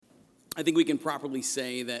I think we can properly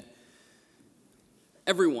say that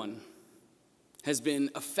everyone has been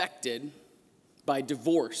affected by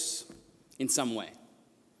divorce in some way.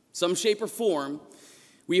 Some shape or form,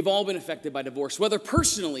 we have all been affected by divorce, whether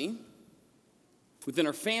personally, within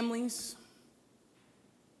our families,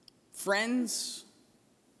 friends,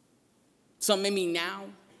 some maybe now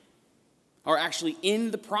are actually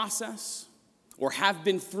in the process or have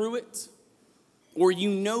been through it, or you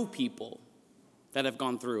know people that have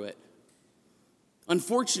gone through it.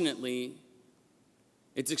 Unfortunately,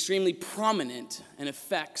 it's extremely prominent and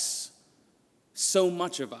affects so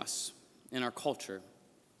much of us in our culture.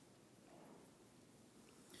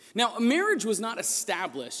 Now, marriage was not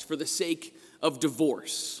established for the sake of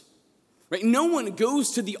divorce, right? No one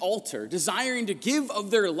goes to the altar desiring to give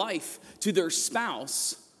of their life to their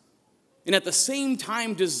spouse and at the same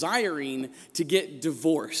time desiring to get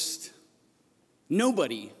divorced.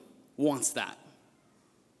 Nobody wants that.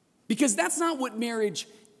 Because that's not what marriage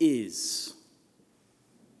is.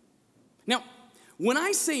 Now, when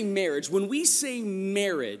I say marriage, when we say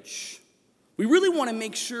marriage, we really want to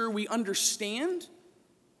make sure we understand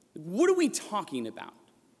what are we talking about?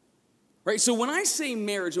 Right? So when I say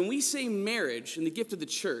marriage, when we say marriage in the gift of the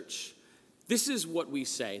church, this is what we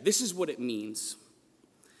say. This is what it means.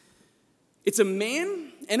 It's a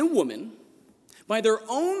man and a woman, by their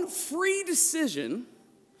own free decision,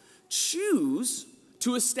 choose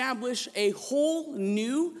to establish a whole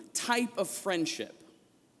new type of friendship.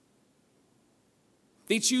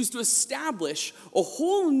 They choose to establish a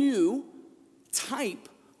whole new type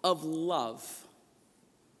of love.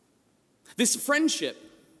 This friendship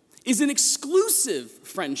is an exclusive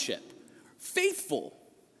friendship, faithful,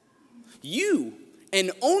 you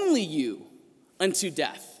and only you unto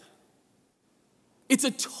death. It's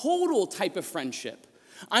a total type of friendship.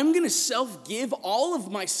 I'm going to self-give all of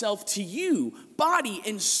myself to you, body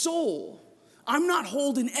and soul. I'm not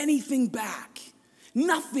holding anything back.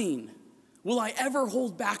 Nothing will I ever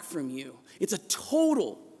hold back from you. It's a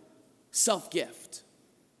total self-gift.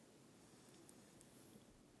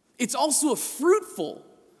 It's also a fruitful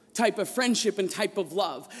type of friendship and type of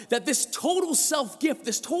love, that this total self-gift,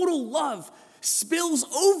 this total love spills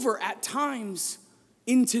over at times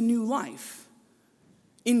into new life,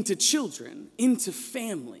 into children, into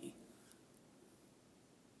family.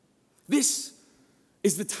 This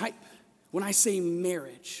is the type, when I say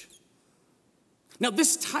marriage. Now,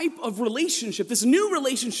 this type of relationship, this new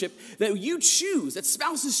relationship that you choose, that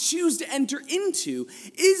spouses choose to enter into,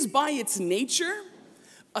 is by its nature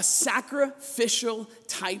a sacrificial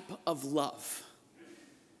type of love.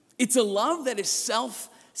 It's a love that is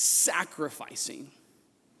self-sacrificing.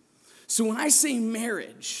 So when I say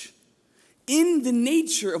marriage, in the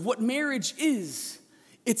nature of what marriage is,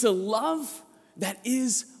 it's a love that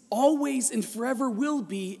is always and forever will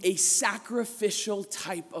be a sacrificial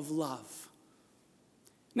type of love.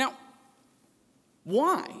 Now,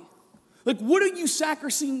 why? Like, what are you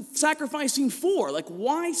sacrificing for? Like,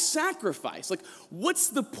 why sacrifice? Like, what's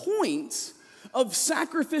the point of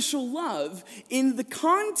sacrificial love in the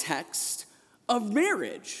context of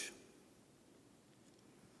marriage?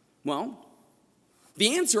 Well,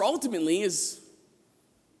 the answer ultimately is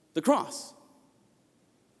the cross.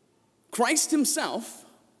 Christ himself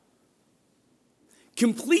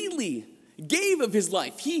completely gave of his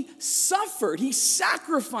life. He suffered, he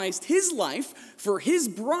sacrificed his life for his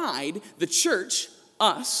bride, the church,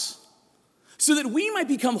 us, so that we might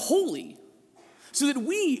become holy, so that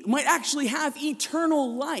we might actually have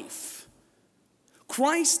eternal life.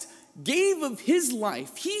 Christ gave of his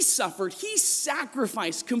life, he suffered, he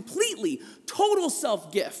sacrificed completely, total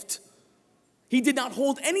self-gift. He did not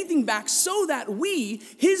hold anything back so that we,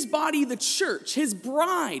 his body, the church, his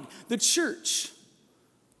bride, the church,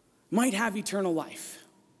 might have eternal life.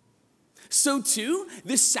 So too,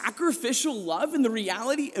 this sacrificial love and the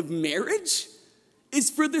reality of marriage is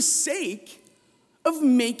for the sake of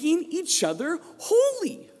making each other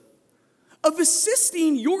holy, of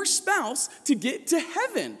assisting your spouse to get to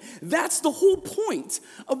heaven. That's the whole point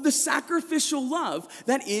of the sacrificial love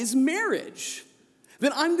that is marriage.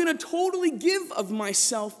 That I'm going to totally give of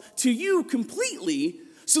myself to you completely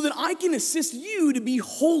so that I can assist you to be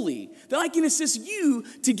holy, that I can assist you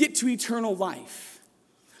to get to eternal life.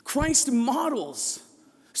 Christ models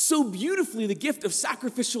so beautifully the gift of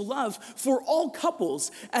sacrificial love for all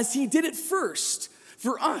couples as he did it first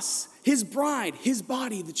for us, his bride, his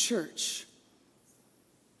body, the church.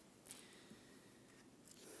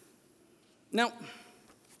 Now,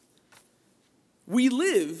 we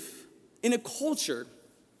live in a culture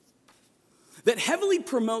that heavily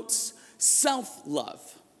promotes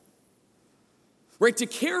self-love. right? To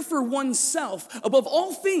care for oneself above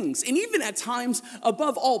all things, and even at times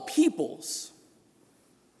above all peoples,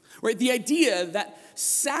 right? The idea that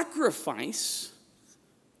sacrifice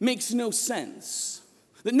makes no sense.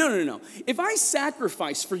 That no. If I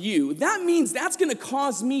sacrifice for you, that means that's going to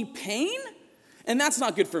cause me pain, and that's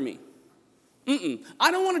not good for me.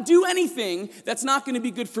 I don't want to do anything that's not going to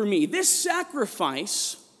be good for me. This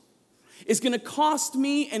sacrifice is going to cost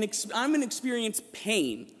me, and I'm going to experience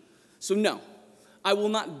pain. So no, I will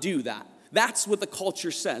not do that. That's what the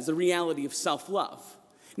culture says, the reality of self-love.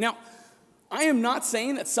 Now, I am not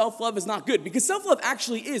saying that self-love is not good, because self-love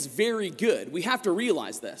actually is very good. We have to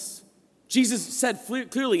realize this. Jesus said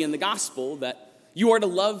clearly in the gospel that you are to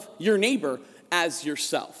love your neighbor as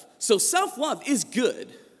yourself. So self-love is good,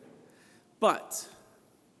 but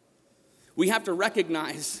we have to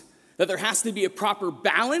recognize that there has to be a proper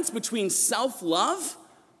balance between self-love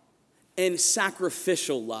and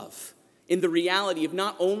sacrificial love in the reality of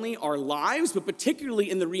not only our lives, but particularly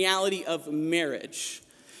in the reality of marriage.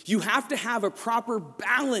 You have to have a proper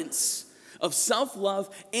balance of self-love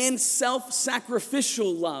and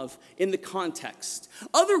self-sacrificial love in the context.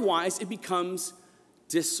 Otherwise, it becomes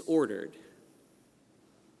disordered.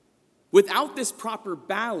 Without this proper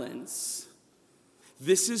balance,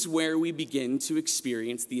 this is where we begin to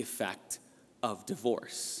experience the effect of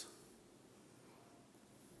divorce.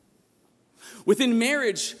 Within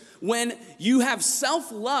marriage, when you have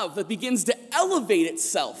self-love that begins to elevate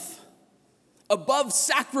itself above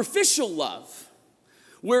sacrificial love,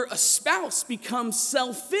 where a spouse becomes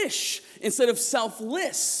selfish instead of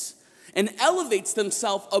selfless and elevates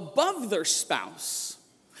themselves above their spouse,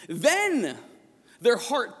 then their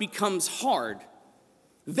heart becomes hard.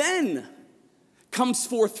 Then comes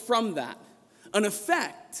forth from that an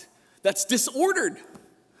effect that's disordered,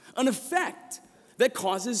 an effect that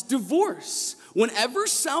causes divorce. Whenever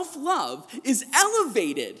self-love is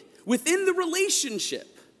elevated within the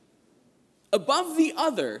relationship above the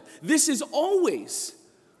other, this is always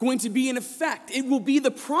going to be an effect. It will be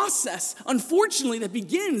the process, unfortunately, that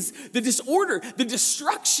begins the disorder, the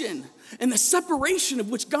destruction, and the separation of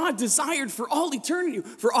which God desired for all eternity,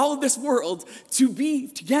 for all of this world to be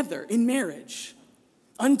together in marriage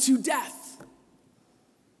unto death.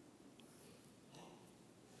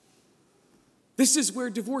 This is where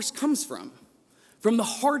divorce comes from the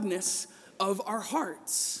hardness of our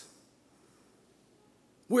hearts,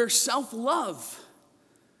 where self-love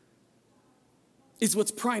is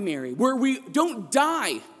what's primary, where we don't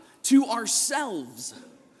die to ourselves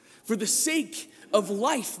for the sake of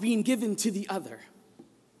life being given to the other.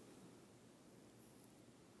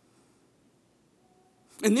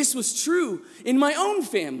 And this was true in my own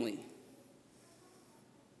family.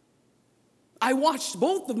 I watched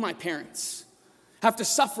both of my parents have to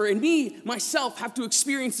suffer, and myself, have to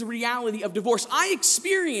experience the reality of divorce. I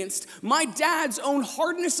experienced my dad's own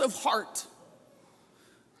hardness of heart.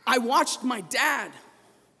 I watched my dad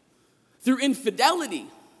through infidelity,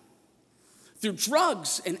 through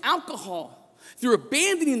drugs and alcohol, through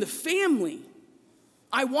abandoning the family.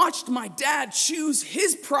 I watched my dad choose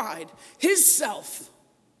his pride, his self,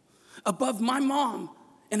 above my mom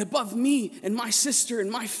and above me and my sister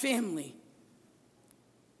and my family.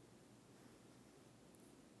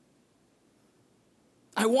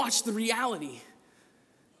 I watched the reality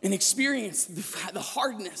and experienced the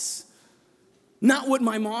hardness. Not what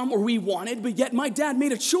my mom or we wanted, but yet my dad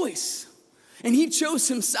made a choice. And he chose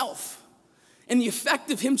himself. And the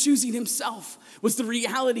effect of him choosing himself was the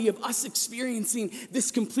reality of us experiencing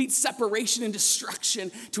this complete separation and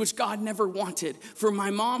destruction to which God never wanted for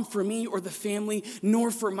my mom, for me, or the family,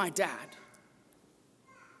 nor for my dad.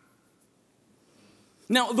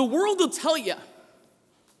 Now, the world will tell you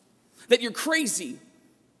that you're crazy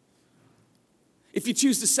if you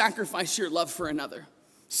choose to sacrifice your love for another,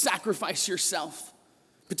 sacrifice yourself,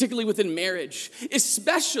 particularly within marriage,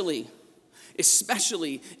 especially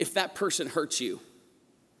if that person hurts you.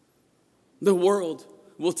 The world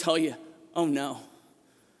will tell you, oh no,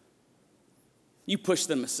 you pushed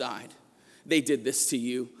them aside. They did this to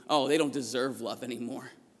you. Oh, they don't deserve love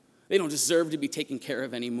anymore. They don't deserve to be taken care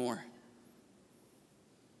of anymore.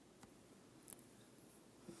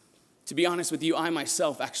 To be honest with you, I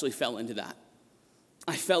myself actually fell into that.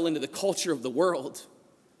 I fell into the culture of the world.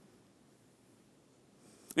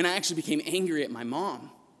 And I actually became angry at my mom.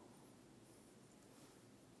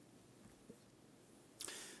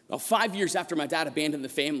 About 5 years after my dad abandoned the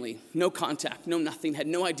family, no contact, no nothing, had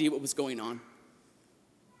no idea what was going on.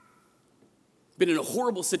 Been in a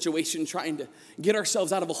horrible situation trying to get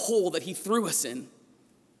ourselves out of a hole that he threw us in.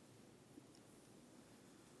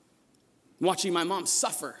 Watching my mom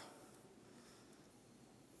suffer.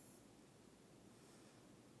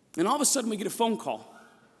 And all of a sudden we get a phone call.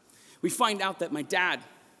 We find out that my dad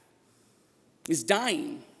is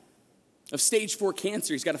dying of stage 4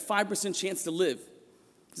 cancer. He's got a 5% chance to live.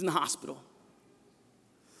 He's in the hospital.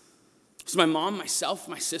 So my mom, myself,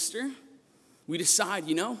 my sister, we decide,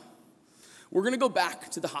 we're going to go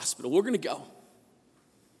back to the hospital. We're going to go.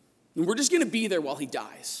 And we're just going to be there while he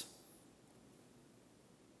dies.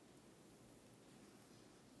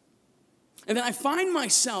 And then I found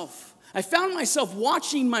myself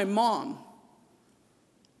watching my mom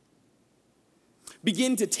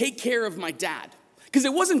begin to take care of my dad. Because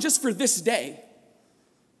it wasn't just for this day.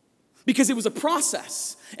 Because it was a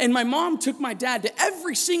process. And my mom took my dad to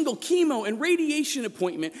every single chemo and radiation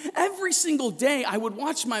appointment. Every single day, I would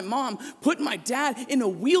watch my mom put my dad in a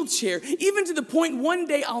wheelchair, even to the point one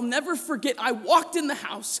day I'll never forget, I walked in the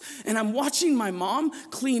house and I'm watching my mom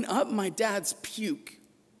clean up my dad's puke.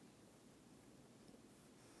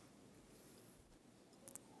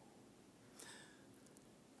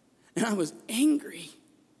 And I was angry.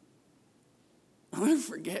 I'll never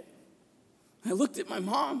forget. I looked at my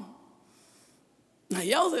mom. I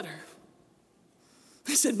yelled at her.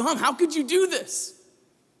 I said, Mom, how could you do this?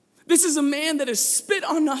 This is a man that has spit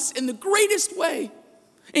on us in the greatest way.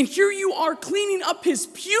 And here you are cleaning up his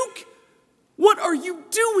puke? What are you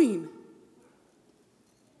doing?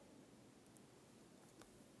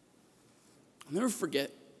 I'll never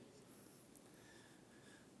forget.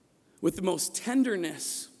 With the most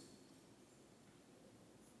tenderness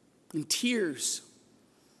and tears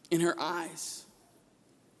in her eyes,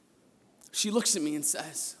 she looks at me and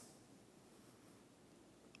says,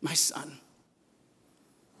 my son,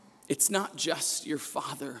 it's not just your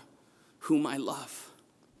father whom I love,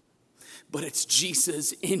 but it's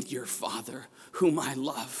Jesus in your Father whom I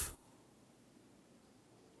love.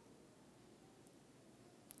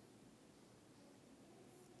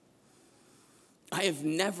 I have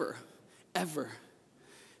never, ever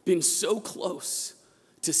been so close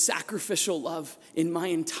to sacrificial love in my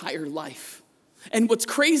entire life. And what's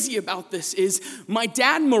crazy about this is my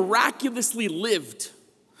dad miraculously lived.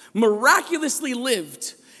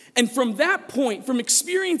 And from that point, from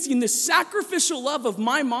experiencing this sacrificial love of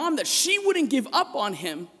my mom that she wouldn't give up on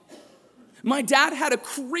him, my dad had a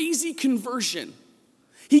crazy conversion.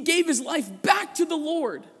 He gave his life back to the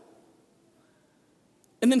Lord.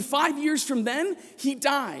 And then 5 years from then, he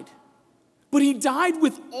died. But he died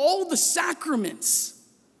with all the sacraments.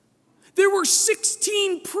 There were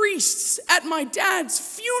 16 priests at my dad's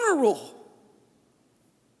funeral.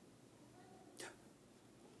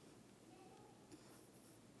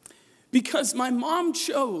 Because my mom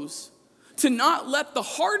chose to not let the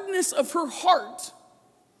hardness of her heart,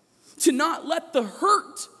 to not let the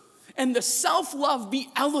hurt and the self-love be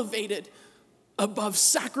elevated above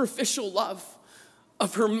sacrificial love,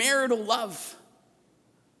 of her marital love.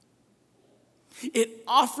 It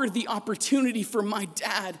offered the opportunity for my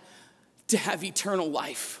dad to have eternal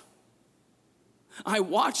life. I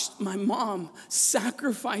watched my mom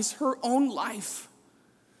sacrifice her own life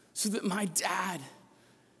so that my dad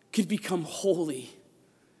could become holy,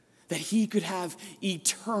 that he could have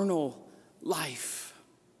eternal life.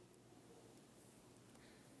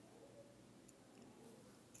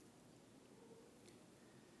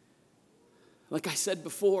 Like I said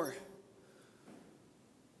before,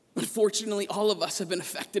 unfortunately, all of us have been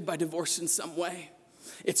affected by divorce in some way.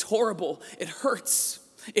 It's horrible. It hurts.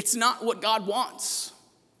 It's not what God wants.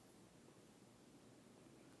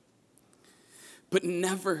 But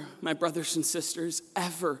never, my brothers and sisters,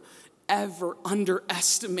 ever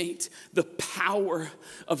underestimate the power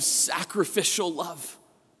of sacrificial love.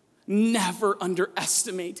 Never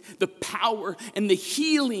underestimate the power and the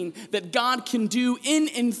healing that God can do in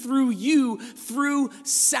and through you through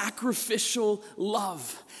sacrificial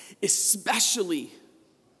love, especially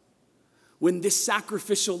when this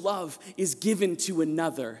sacrificial love is given to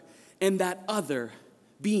another, and that other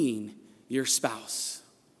being your spouse.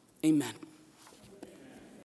 Amen.